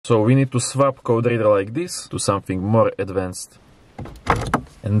So we need to swap code reader like this to something more advanced.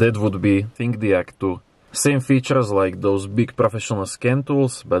 And that would be ThinkDiag 2. Same features like those big professional scan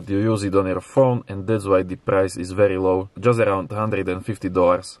tools, but you use it on your phone and that's why the price is very low, just around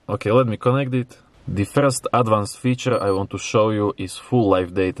 $150. Okay, let me connect it. The first advanced feature I want to show you is full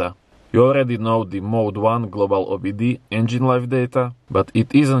live data. You already know the Mode 1 Global OBD engine live data, but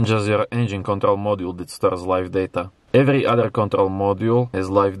it isn't just your engine control module that stores live data. Every other control module has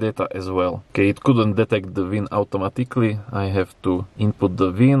live data as well. Okay, it couldn't detect the VIN automatically. I have to input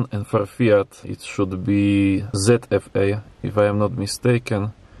the VIN, and for Fiat it should be ZFA, if I am not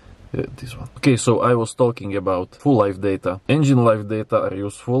mistaken. Yeah, this one. Okay, so I was talking about full live data. Engine live data are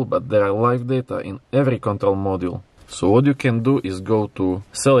useful, but there are live data in every control module. So what you can do is go to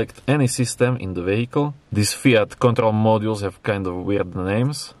select any system in the vehicle. These Fiat control modules have kind of weird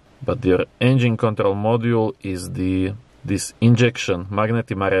names, but your engine control module is this injection,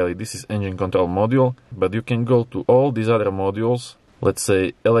 Magneti Marelli. This is engine control module, but you can go to all these other modules. Let's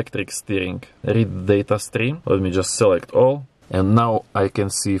say electric steering, read data stream. Let me just select all. And now I can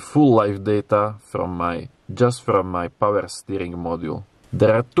see full live data from my power steering module.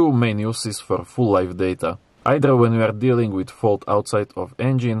 There are two main uses for full live data. Either when you are dealing with fault outside of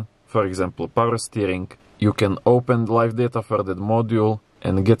engine, for example power steering, you can open live data for that module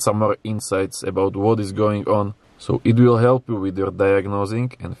and get some more insights about what is going on. So it will help you with your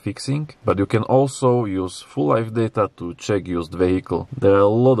diagnosing and fixing, but you can also use full live data to check used vehicle. There are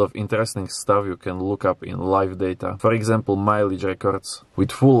a lot of interesting stuff you can look up in live data. For example, mileage records.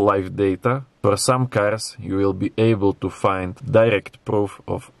 With full live data, for some cars you will be able to find direct proof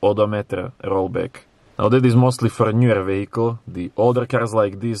of odometer rollback. Now that is mostly for newer vehicle. The older cars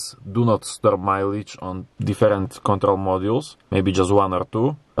like this do not store mileage on different control modules, maybe just one or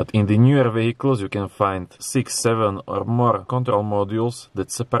two. But in the newer vehicles you can find 6, 7 or more control modules that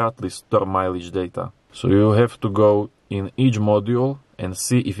separately store mileage data. So you have to go in each module and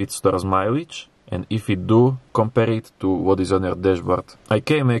see if it stores mileage, and if it do, compare it to what is on your dashboard. I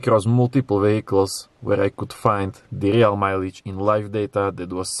came across multiple vehicles where I could find the real mileage in live data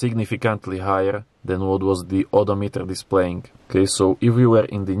that was significantly higher than what was the odometer displaying. Okay, so if we were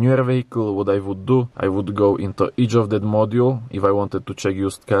in the newer vehicle, what I would do, I would go into each of that module if I wanted to check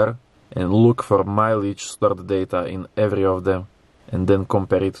used car and look for mileage stored data in every of them and then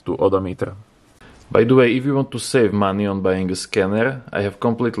compare it to odometer. By the way, if you want to save money on buying a scanner, I have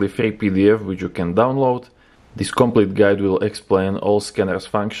completely free PDF which you can download. This complete guide will explain all scanners'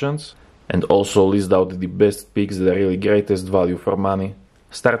 functions and also list out the best picks that are really greatest value for money,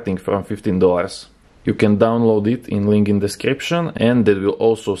 starting from $15. You can download it in link in description, and that will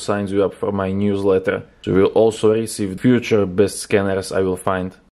also sign you up for my newsletter. So you will also receive future best scanners I will find.